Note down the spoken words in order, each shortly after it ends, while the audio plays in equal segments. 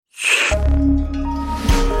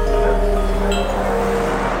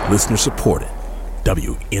Listener supported.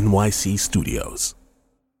 WNYC Studios.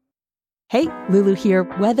 Hey, Lulu here.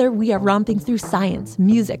 Whether we are romping through science,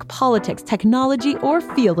 music, politics, technology, or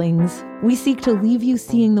feelings, we seek to leave you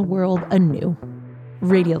seeing the world anew.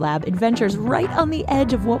 Radiolab adventures right on the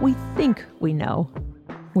edge of what we think we know.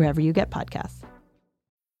 Wherever you get podcasts.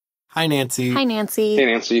 Hi, Nancy. Hi, Nancy. Hey,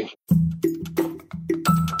 Nancy.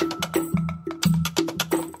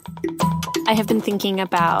 I have been thinking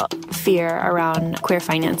about fear around queer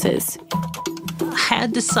finances. I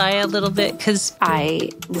had to sigh a little bit because I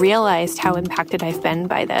realized how impacted I've been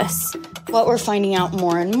by this. What we're finding out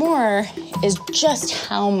more and more is just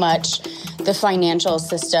how much the financial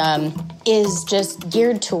system is just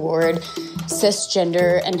geared toward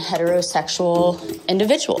cisgender and heterosexual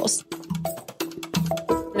individuals.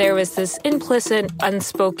 There was this implicit,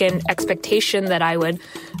 unspoken expectation that I would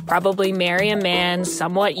probably marry a man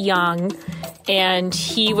somewhat young, and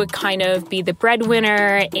he would kind of be the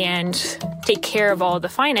breadwinner and take care of all the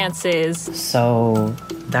finances. So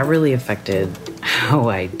that really affected how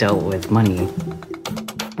I dealt with money.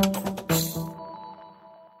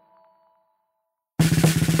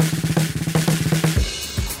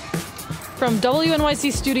 From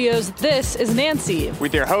WNYC Studios, this is Nancy.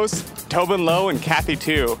 With your hosts, Tobin Lowe and Kathy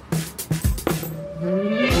Tu.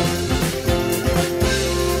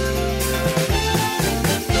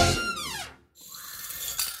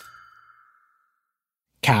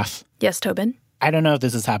 Kath. Yes, Tobin? I don't know if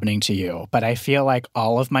this is happening to you, but I feel like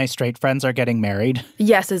all of my straight friends are getting married.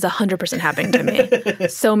 Yes, it's 100% happening to me.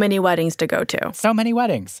 So many weddings to go to. So many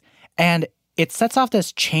weddings. And it sets off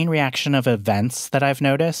this chain reaction of events that I've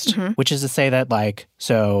noticed, which is to say that,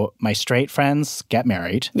 so my straight friends get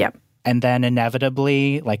married. Yep. And then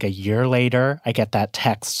inevitably, a year later, I get that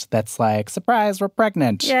text that's like, surprise, we're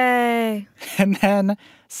pregnant. Yay. And then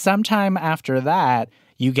sometime after that,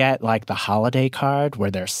 you get the holiday card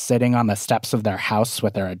where they're sitting on the steps of their house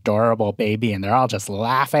with their adorable baby and they're all just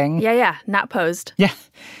laughing. Yeah, not posed. Yeah.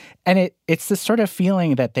 And it's this sort of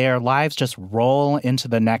feeling that their lives just roll into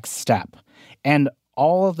the next step. And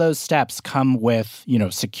all of those steps come with,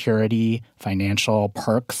 security, financial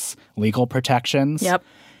perks, legal protections. Yep.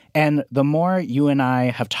 And the more you and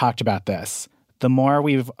I have talked about this, the more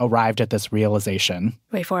we've arrived at this realization.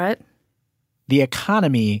 Wait for it. The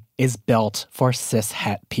economy is built for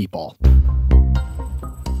cis-het people.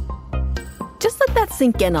 Just let that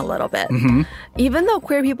sink in a little bit. Even though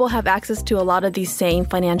queer people have access to a lot of these same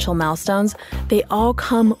financial milestones, they all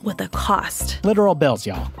come with a cost. Literal bills,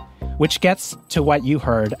 y'all. Which gets to what you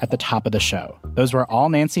heard at the top of the show. Those were all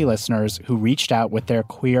Nancy listeners who reached out with their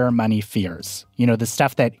queer money fears. The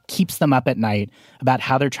stuff that keeps them up at night about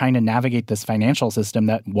how they're trying to navigate this financial system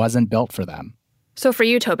that wasn't built for them. So for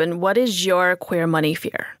you, Tobin, what is your queer money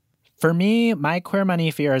fear? For me, my queer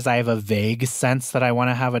money fear is I have a vague sense that I want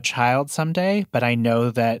to have a child someday, but I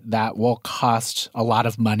know that that will cost a lot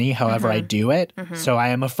of money however I do it. So I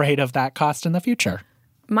am afraid of that cost in the future.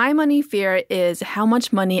 My money fear is how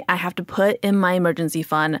much money I have to put in my emergency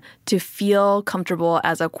fund to feel comfortable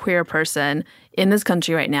as a queer person in this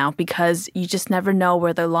country right now, because you just never know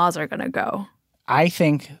where the laws are going to go. I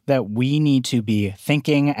think that we need to be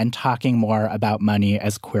thinking and talking more about money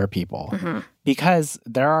as queer people, because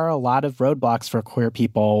there are a lot of roadblocks for queer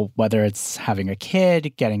people, whether it's having a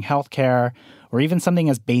kid, getting health care, or even something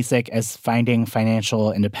as basic as finding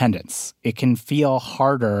financial independence. It can feel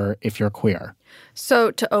harder if you're queer.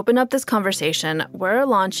 So to open up this conversation, we're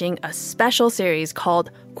launching a special series called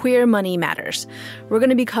Queer Money Matters. We're going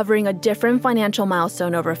to be covering a different financial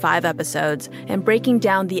milestone over 5 episodes and breaking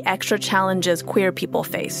down the extra challenges queer people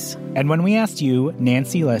face. And when we asked you,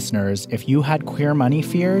 Nancy listeners, if you had queer money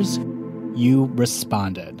fears, you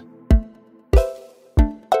responded.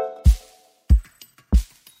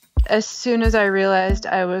 As soon as I realized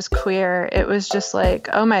I was queer, it was just like,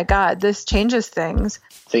 oh my God, this changes things.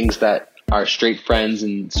 Things that our straight friends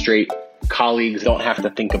and straight colleagues don't have to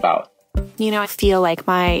think about. I feel like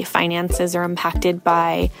my finances are impacted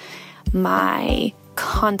by my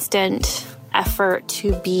constant effort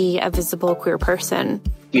to be a visible queer person.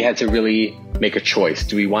 We had to really make a choice.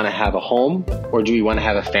 Do we want to have a home or do we want to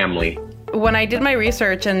have a family? When I did my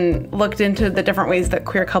research and looked into the different ways that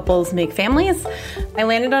queer couples make families, I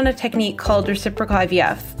landed on a technique called reciprocal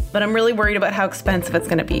IVF, but I'm really worried about how expensive it's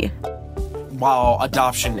going to be. While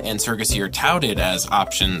adoption and surrogacy are touted as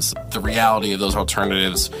options, the reality of those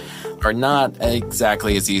alternatives are not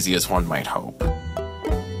exactly as easy as one might hope.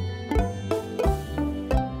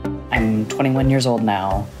 I'm 21 years old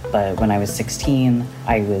now, but when I was 16,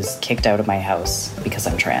 I was kicked out of my house because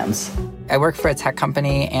I'm trans. I work for a tech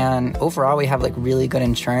company, and overall we have like really good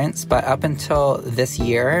insurance, but up until this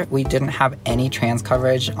year, we didn't have any trans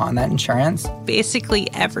coverage on that insurance. Basically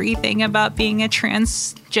everything about being a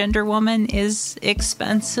transgender woman is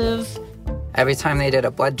expensive. Every time they did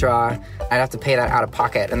a blood draw, I'd have to pay that out of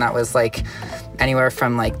pocket, and that was like anywhere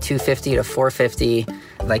from like $250 to $450.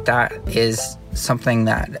 Like that is something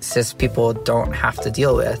that cis people don't have to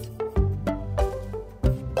deal with.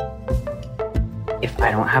 If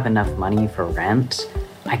I don't have enough money for rent,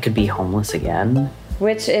 I could be homeless again.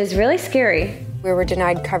 Which is really scary. We were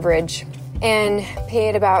denied coverage and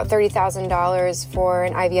paid about $30,000 for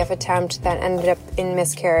an IVF attempt that ended up in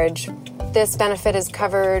miscarriage. This benefit is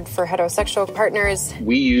covered for heterosexual partners.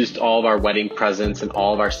 We used all of our wedding presents and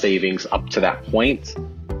all of our savings up to that point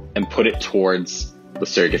and put it towards the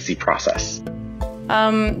surrogacy process.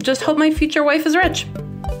 Just hope my future wife is rich.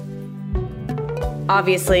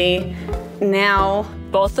 Obviously, now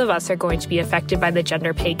both of us are going to be affected by the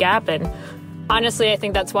gender pay gap, and honestly, I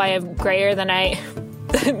think that's why I'm grayer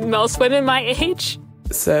than most women my age.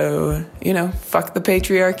 So, fuck the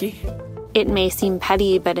patriarchy. It may seem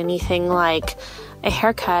petty, but anything like a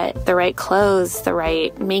haircut, the right clothes, the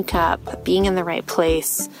right makeup, being in the right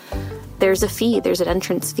place, there's a fee, there's an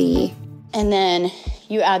entrance fee. And then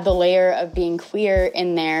you add the layer of being queer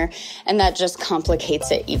in there, and that just complicates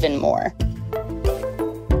it even more.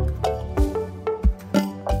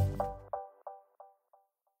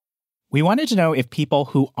 We wanted to know if people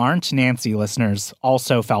who aren't Nancy listeners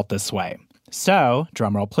also felt this way. So,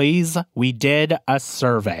 drumroll please, we did a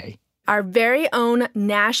survey. Our very own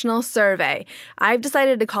national survey. I've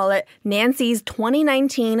decided to call it Nancy's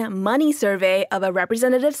 2019 Money Survey of a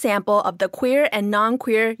representative sample of the queer and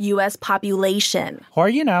non-queer U.S. population.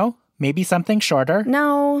 Or, maybe something shorter.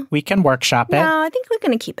 No. We can workshop it. No, I think we're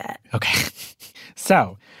going to keep it. Okay.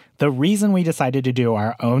 So, the reason we decided to do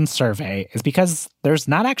our own survey is because there's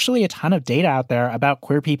not actually a ton of data out there about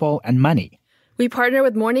queer people and money. We partner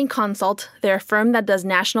with Morning Consult. They're a firm that does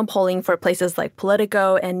national polling for places like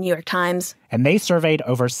Politico and New York Times. And they surveyed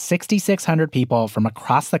over 6,600 people from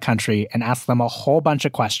across the country and asked them a whole bunch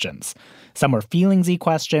of questions. Some were feelingsy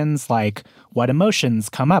questions like, what emotions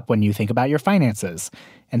come up when you think about your finances?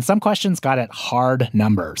 And some questions got at hard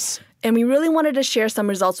numbers. And we really wanted to share some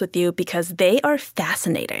results with you because they are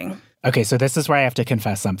fascinating. Okay, so this is where I have to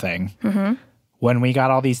confess something. Mm-hmm. When we got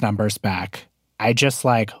all these numbers back, I just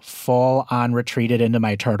full on retreated into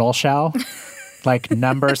my turtle shell.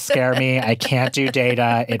 Numbers scare me. I can't do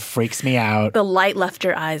data. It freaks me out. The light left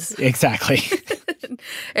your eyes. Exactly.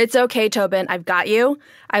 It's okay, Tobin. I've got you.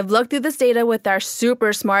 I've looked through this data with our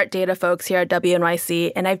super smart data folks here at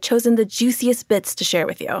WNYC, and I've chosen the juiciest bits to share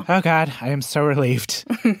with you. Oh, God. I am so relieved.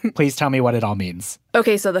 Please tell me what it all means.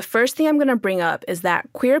 Okay, so the first thing I'm going to bring up is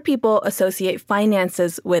that queer people associate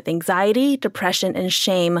finances with anxiety, depression, and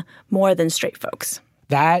shame more than straight folks.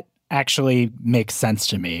 That actually makes sense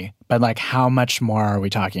to me. But how much more are we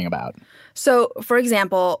talking about? So, for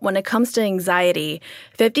example, when it comes to anxiety,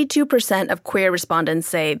 52% of queer respondents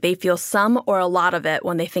say they feel some or a lot of it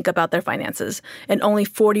when they think about their finances, and only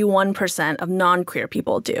 41% of non-queer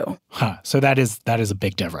people do. Huh. So that is a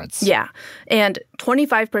big difference. Yeah. And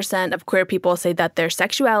 25% of queer people say that their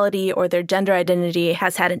sexuality or their gender identity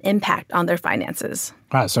has had an impact on their finances.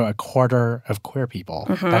 Wow, so a quarter of queer people.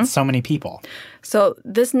 Mm-hmm. That's so many people. So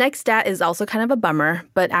this next stat is also kind of a bummer,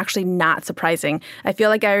 but actually not surprising. I feel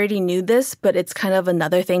like I already knew this, but it's kind of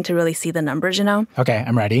another thing to really see the numbers, Okay,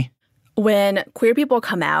 I'm ready. When queer people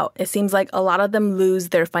come out, it seems like a lot of them lose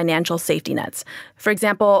their financial safety nets. For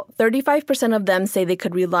example, 35% of them say they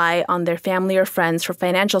could rely on their family or friends for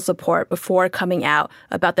financial support before coming out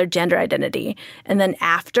about their gender identity. And then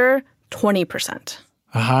after, 20%.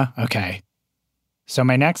 Uh-huh, okay. So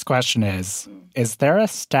my next question is there a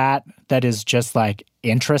stat that is just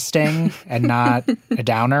interesting and not a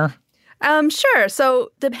downer? Sure.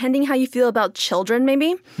 So depending how you feel about children,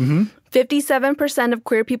 maybe. Mm-hmm. 57% of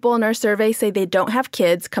queer people in our survey say they don't have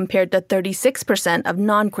kids compared to 36% of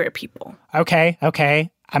non-queer people. Okay.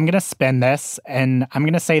 I'm going to spin this, and I'm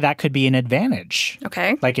going to say that could be an advantage.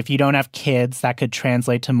 Okay. If you don't have kids, that could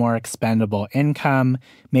translate to more expendable income.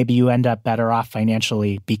 Maybe you end up better off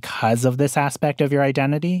financially because of this aspect of your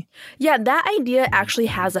identity. Yeah, that idea actually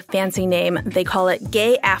has a fancy name. They call it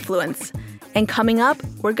gay affluence. And coming up,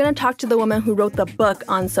 we're going to talk to the woman who wrote the book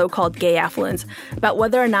on so-called gay affluence about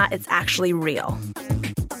whether or not it's actually real.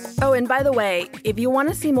 Oh, and by the way, if you want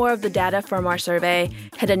to see more of the data from our survey,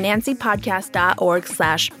 head to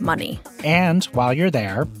nancypodcast.org/money. And while you're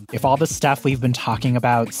there, if all the stuff we've been talking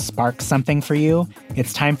about sparks something for you,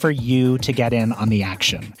 it's time for you to get in on the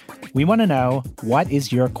action. We want to know, what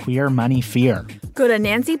is your queer money fear? Go to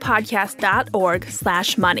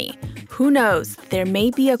nancypodcast.org/money. Who knows, there may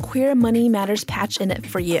be a Queer Money Matters patch in it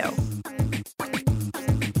for you.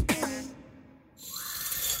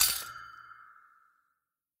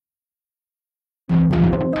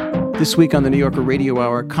 This week on the New Yorker Radio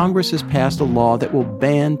Hour, Congress has passed a law that will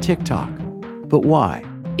ban TikTok. But why?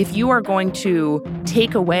 If you are going to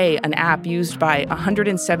take away an app used by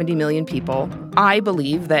 170 million people, I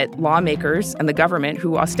believe that lawmakers and the government,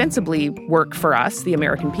 who ostensibly work for us, the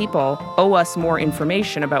American people, owe us more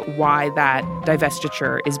information about why that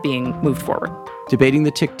divestiture is being moved forward. Debating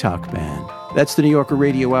the TikTok ban. That's the New Yorker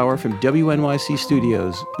Radio Hour from WNYC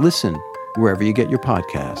Studios. Listen wherever you get your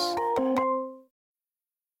podcasts.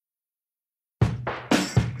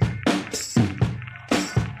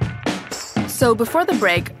 So before the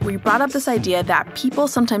break, we brought up this idea that people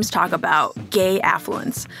sometimes talk about gay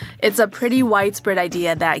affluence. It's a pretty widespread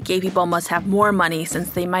idea that gay people must have more money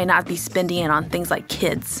since they might not be spending it on things like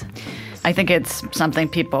kids. I think it's something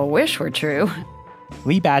people wish were true.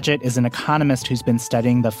 Lee Badgett is an economist who's been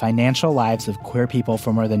studying the financial lives of queer people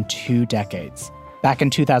for more than 2 decades. Back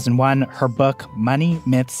in 2001, her book, Money,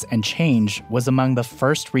 Myths, and Change, was among the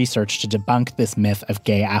first research to debunk this myth of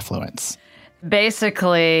gay affluence.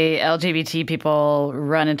 Basically, LGBT people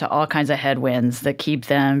run into all kinds of headwinds that keep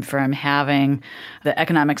them from having the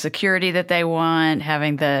economic security that they want,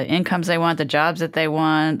 having the incomes they want, the jobs that they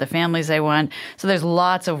want, the families they want. So there's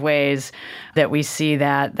lots of ways that we see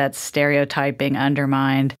that stereotype being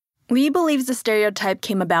undermined. Lee believes the stereotype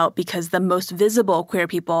came about because the most visible queer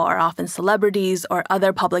people are often celebrities or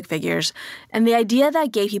other public figures, and the idea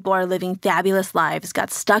that gay people are living fabulous lives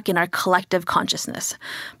got stuck in our collective consciousness.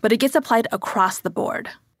 But it gets applied across the board.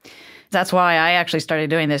 That's why I actually started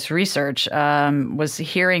doing this research, was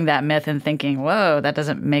hearing that myth and thinking, whoa, that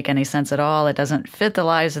doesn't make any sense at all. It doesn't fit the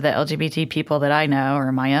lives of the LGBT people that I know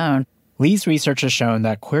or my own. Lee's research has shown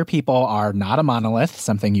that queer people are not a monolith,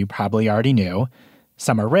 something you probably already knew.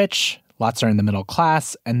 Some are rich, lots are in the middle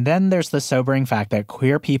class, and then there's the sobering fact that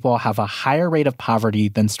queer people have a higher rate of poverty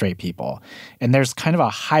than straight people. And there's kind of a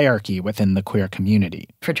hierarchy within the queer community.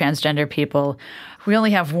 For transgender people, we only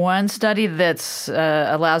have one study that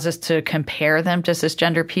allows us to compare them to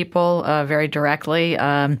cisgender people very directly.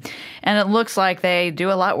 And it looks like they do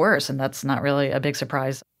a lot worse, and that's not really a big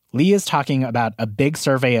surprise. Lee is talking about a big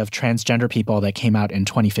survey of transgender people that came out in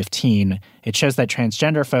 2015. It shows that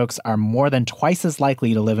transgender folks are more than twice as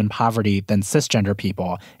likely to live in poverty than cisgender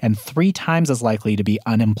people, and 3 times as likely to be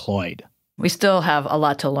unemployed. We still have a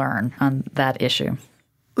lot to learn on that issue.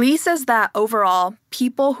 Lee says that overall,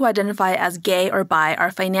 people who identify as gay or bi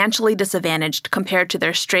are financially disadvantaged compared to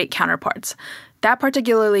their straight counterparts. That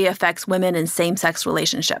particularly affects women in same-sex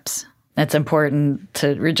relationships. It's important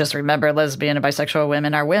to just remember lesbian and bisexual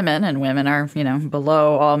women are women, and women are,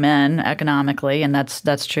 below all men economically, and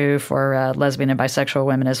that's true for lesbian and bisexual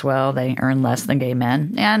women as well. They earn less than gay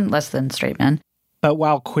men and less than straight men. But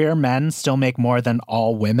while queer men still make more than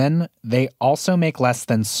all women, they also make less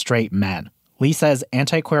than straight men. Lee says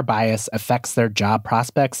anti-queer bias affects their job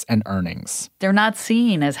prospects and earnings. They're not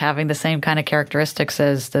seen as having the same kind of characteristics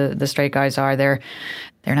as the straight guys are. They're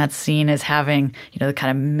not seen as having, the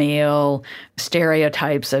kind of male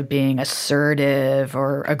stereotypes of being assertive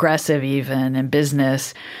or aggressive even in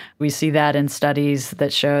business. We see that in studies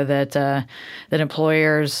that show that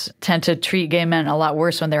employers tend to treat gay men a lot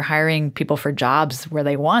worse when they're hiring people for jobs where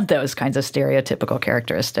they want those kinds of stereotypical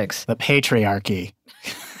characteristics. The patriarchy.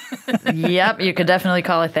 Yep, you could definitely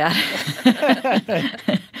call it that.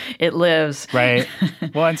 It lives. Right.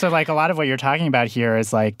 Well, and so a lot of what you're talking about here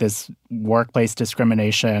is this workplace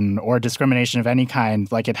discrimination or discrimination of any kind,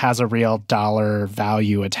 it has a real dollar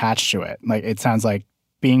value attached to it. It sounds like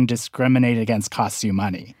being discriminated against costs you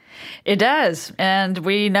money. It does. And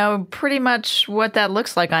we know pretty much what that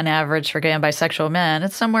looks like on average for gay and bisexual men.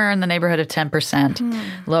 It's somewhere in the neighborhood of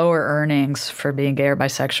 10% lower earnings for being gay or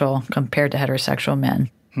bisexual compared to heterosexual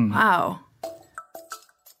men. Wow.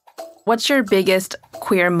 What's your biggest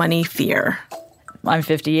queer money fear? I'm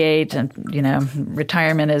 58 and,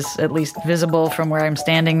 retirement is at least visible from where I'm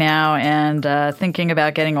standing now, and thinking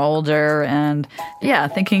about getting older and,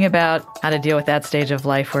 thinking about how to deal with that stage of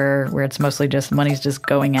life where it's mostly just money's just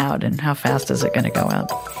going out and how fast is it going to go out.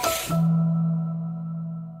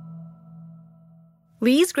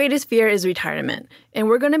 Lee's greatest fear is retirement, and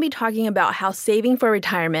we're going to be talking about how saving for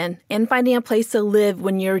retirement and finding a place to live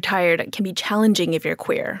when you're retired can be challenging if you're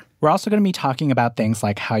queer. We're also going to be talking about things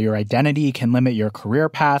like how your identity can limit your career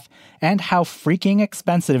path and how freaking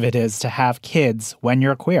expensive it is to have kids when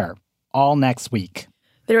you're queer. All next week.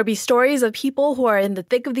 There will be stories of people who are in the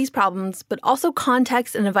thick of these problems, but also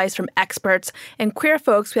context and advice from experts and queer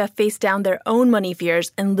folks who have faced down their own money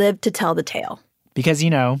fears and lived to tell the tale. Because,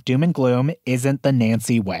 doom and gloom isn't the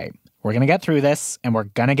Nancy way. We're going to get through this, and we're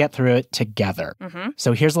going to get through it together.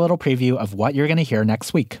 So here's a little preview of what you're going to hear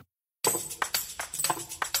next week.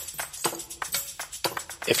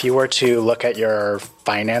 If you were to look at your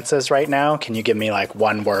finances right now, can you give me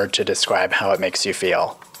one word to describe how it makes you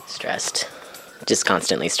feel? Stressed. Just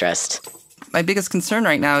constantly stressed. My biggest concern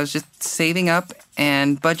right now is just saving up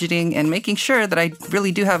and budgeting and making sure that I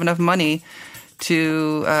really do have enough money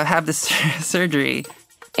to have this surgery.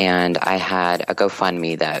 And I had a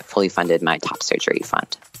GoFundMe that fully funded my top surgery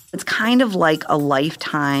fund. It's kind of like a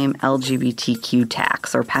lifetime LGBTQ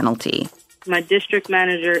tax or penalty. My district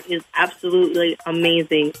manager is absolutely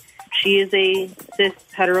amazing. She is a cis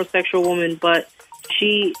heterosexual woman, but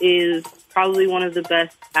she is probably one of the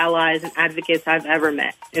best allies and advocates I've ever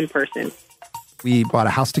met in person. We bought a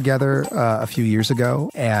house together a few years ago,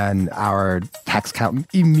 and our tax accountant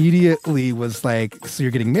immediately was like, so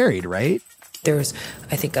you're getting married, right? There's,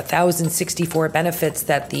 I think, 1,064 benefits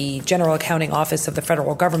that the General Accounting Office of the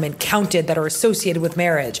federal government counted that are associated with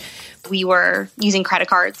marriage. We were using credit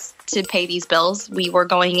cards to pay these bills. We were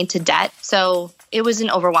going into debt. So it was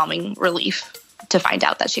an overwhelming relief to find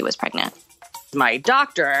out that she was pregnant. My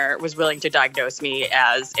doctor was willing to diagnose me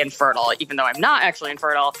as infertile, even though I'm not actually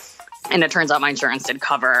infertile. And it turns out my insurance did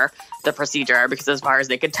cover the procedure because as far as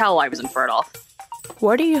they could tell, I was infertile.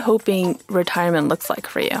 What are you hoping retirement looks like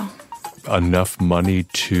for you? Enough money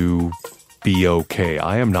to be okay.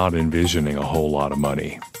 I am not envisioning a whole lot of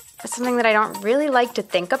money. It's something that I don't really like to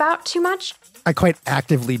think about too much. I quite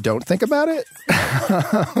actively don't think about it.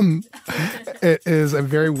 It is a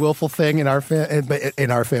very willful thing in our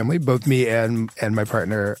family. Both me and my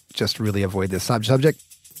partner just really avoid this subject.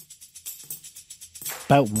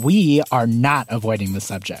 But we are not avoiding the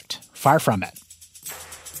subject. Far from it.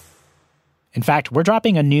 In fact, we're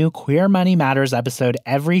dropping a new Queer Money Matters episode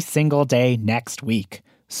every single day next week.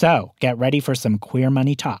 So get ready for some queer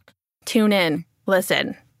money talk. Tune in.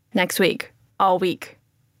 Listen. Next week. All week.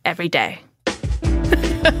 Every day.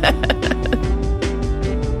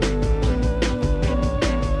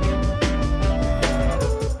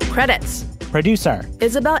 Credits. Producer.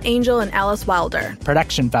 Isabel Angel and Alice Wilder.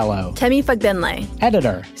 Production fellow. Temi Fagbinley.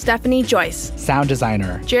 Editor. Stephanie Joyce. Sound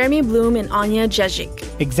designer. Jeremy Bloom and Anya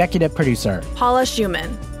Jezik. Executive producer. Paula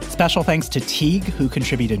Schumann. Special thanks to Teague, who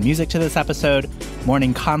contributed music to this episode,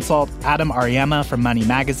 Morning Consult, Adam Ariema from Money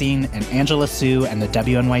Magazine, and Angela Sue and the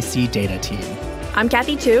WNYC Data team. I'm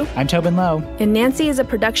Kathy Tu. I'm Tobin Lowe. And Nancy is a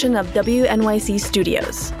production of WNYC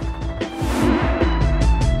Studios.